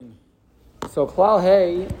So Klal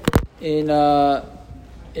Hey in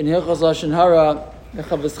Hilchos Lashon Hara, the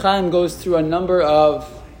Chafetz Chaim goes through a number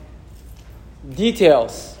of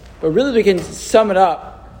details, but really we can sum it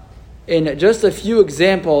up in just a few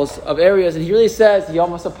examples of areas. And he really says, he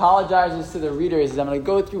almost apologizes to the readers. He says, I'm going to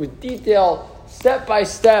go through with detail, step by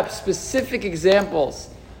step, specific examples,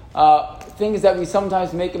 things that we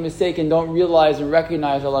sometimes make a mistake and don't realize and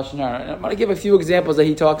recognize our Lashon Hara. And I'm going to give a few examples that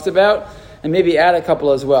he talks about and maybe add a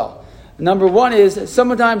couple as well. Number one is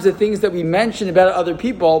sometimes the things that we mention about other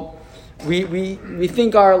people, we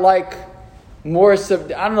think are like more,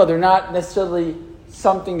 they're not necessarily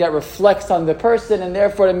something that reflects on the person, and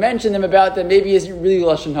therefore to mention them about them maybe isn't really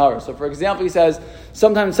Lashon Hara. So for example, he says,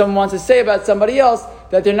 sometimes someone wants to say about somebody else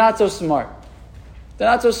that they're not so smart. They're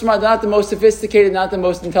not so smart, they're not the most sophisticated, not the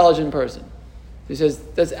most intelligent person. He says,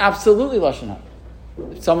 that's absolutely Lashon Hara.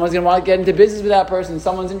 If someone's going to want to get into business with that person,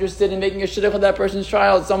 someone's interested in making a shidduch with that person's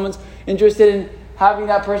child, someone's interested in having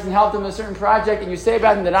that person help them in a certain project, and you say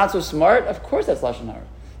about them they're not so smart, of course that's Lashon Hara.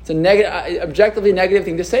 It's a objectively negative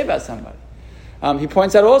thing to say about somebody. He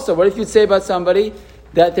points out also, what if you'd say about somebody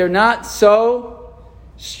that they're not so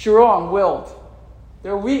strong-willed?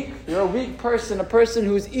 They're weak. They're a weak person, a person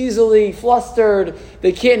who's easily flustered,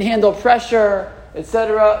 they can't handle pressure,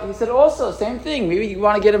 etc. He said also, same thing. Maybe you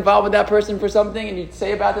want to get involved with that person for something, and you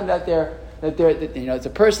say about them that it's a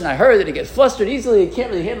person I heard that he gets flustered easily, he can't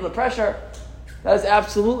really handle the pressure. That's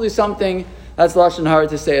absolutely something that's Lashon Hara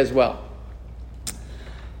to say as well.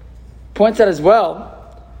 Points out as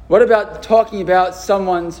well, what about talking about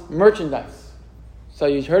someone's merchandise? So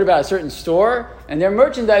you heard about a certain store, and their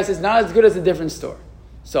merchandise is not as good as a different store.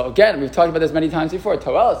 So again, we've talked about this many times before.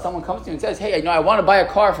 Toel, someone comes to you and says, hey, I want to buy a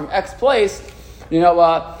car from X place.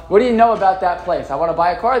 What do you know about that place? I want to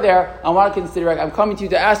buy a car there. I want to consider, I'm coming to you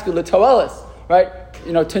to ask you, l'toelis, right?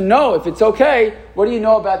 To know if it's okay, what do you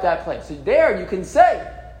know about that place? So there you can say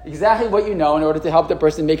exactly what you know in order to help the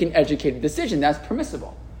person make an educated decision. That's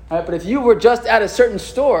permissible. Right? But if you were just at a certain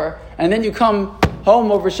store and then you come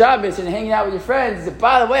home over Shabbos and hanging out with your friends, and say,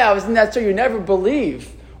 by the way, I was in that store, you never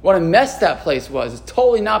believe what a mess that place was. It's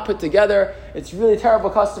totally not put together. It's really terrible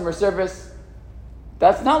customer service.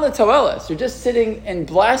 That's not l'toelis. You're just sitting and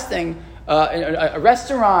blasting in a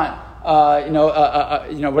restaurant,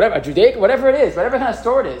 whatever, a Judaic, whatever it is, whatever kind of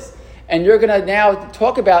store it is, and you're going to now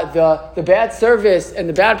talk about the bad service and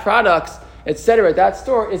the bad products, etc. at that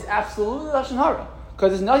store is absolutely Lashon Hara.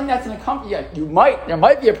 Because there's nothing that's going to come. Yeah, there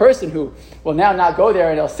might be a person who will now not go there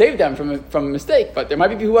and it'll save them from a mistake, but there might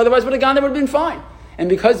be people who otherwise would have gone there, would have been fine. And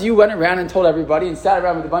because you went around and told everybody and sat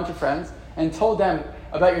around with a bunch of friends and told them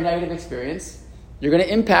about your negative experience, you're going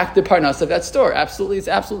to impact the parnas of that store. Absolutely, it's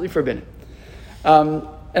absolutely forbidden. And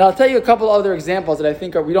I'll tell you a couple other examples that I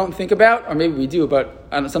think we don't think about, or maybe we do, but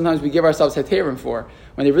sometimes we give ourselves heterim for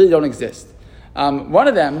when they really don't exist. One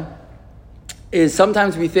of them is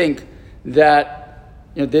sometimes we think that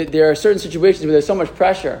there are certain situations where there's so much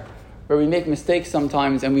pressure, where we make mistakes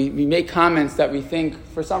sometimes, and we make comments that we think,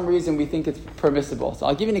 for some reason, we think it's permissible. So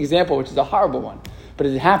I'll give you an example, which is a horrible one, but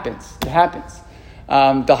it happens. It happens.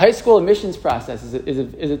 The high school admissions process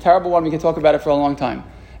is a terrible one. We can talk about it for a long time,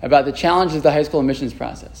 about the challenges of the high school admissions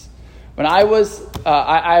process. When I was,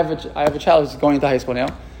 I have a child who's going into high school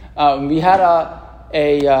now. We had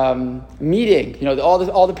a meeting,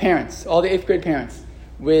 all the parents, all the 8th grade parents,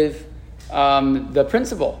 with the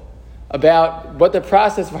principal about what the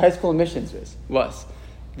process for high school admissions was.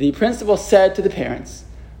 The principal said to the parents,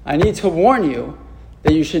 I need to warn you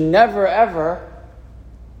that you should never ever,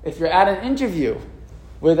 if you're at an interview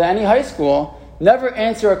with any high school, never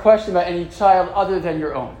answer a question about any child other than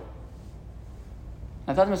your own.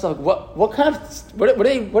 I thought to myself, what do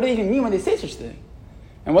they even mean when they say such a thing?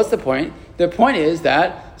 And what's the point? The point is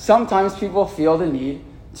that sometimes people feel the need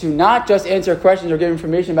to not just answer questions or give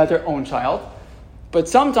information about their own child, but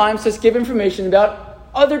sometimes just give information about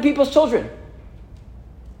other people's children,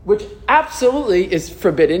 which absolutely is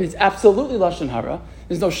forbidden. It's absolutely Lashon Hara.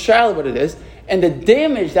 There's no shayla what it is. And the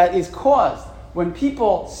damage that is caused when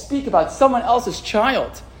people speak about someone else's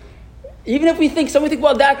child, even if someone think,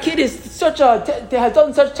 well, that kid is has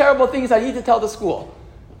done such terrible things, I need to tell the school.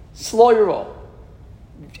 Slow your roll.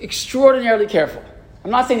 Extraordinarily careful.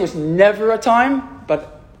 I'm not saying there's never a time,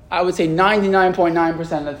 but I would say 99.9%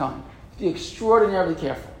 of the time. Be extraordinarily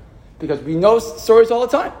careful. Because we know stories all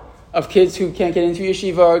the time of kids who can't get into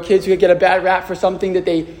yeshiva, or kids who get a bad rap for something that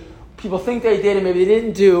people think they did and maybe they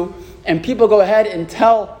didn't do, and people go ahead and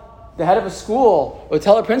tell the head of a school, or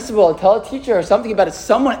tell a principal, or tell a teacher, or something about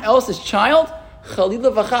someone else's child,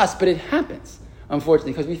 chalila v'chas, but it happens,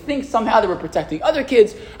 unfortunately, because we think somehow that we're protecting other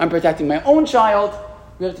kids, I'm protecting my own child.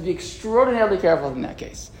 We have to be extraordinarily careful in that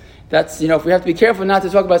case. That's, if we have to be careful not to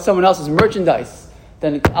talk about someone else's merchandise,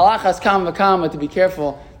 then alachas kam v'kama to be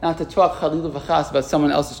careful not to talk chalilu v'chas about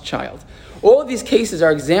someone else's child. All of these cases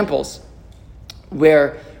are examples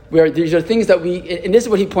where these are things that and this is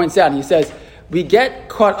what he points out, and he says, we get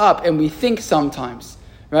caught up and we think sometimes,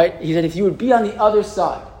 right? He said, if you would be on the other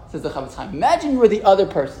side, says the Chafetz Chaim, imagine you're the other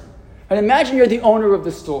person, and imagine you're the owner of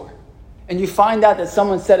the store, and you find out that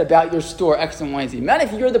someone said about your store X and Y and Z. Imagine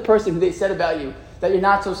if you're the person who they said about you that you're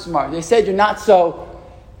not so smart. They said you're not so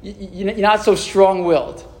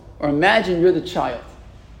strong-willed. Or imagine you're the child.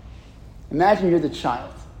 Imagine you're the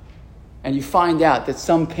child, and you find out that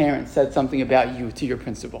some parent said something about you to your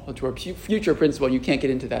principal, or to a future principal, and you can't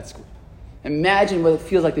get into that school. Imagine what it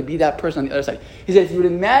feels like to be that person on the other side. He said, if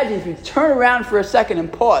you turn around for a second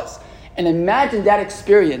and pause, and imagine that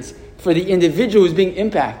experience for the individual who's being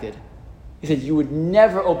impacted, he said, you would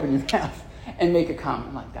never open your mouth and make a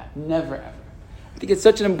comment like that. Never, ever. I think it's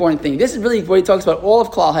such an important thing. This is really what he talks about all of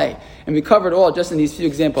Klal Hey, and we covered all just in these few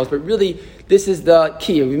examples, but really, this is the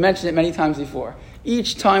key. We mentioned it many times before.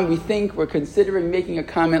 Each time we think we're considering making a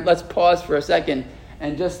comment, let's pause for a second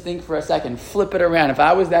and just think for a second. Flip it around. If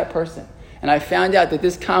I was that person, and I found out that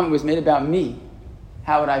this comment was made about me,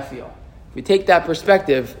 how would I feel? If we take that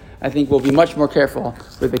perspective, I think we'll be much more careful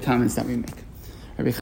with the comments that we make.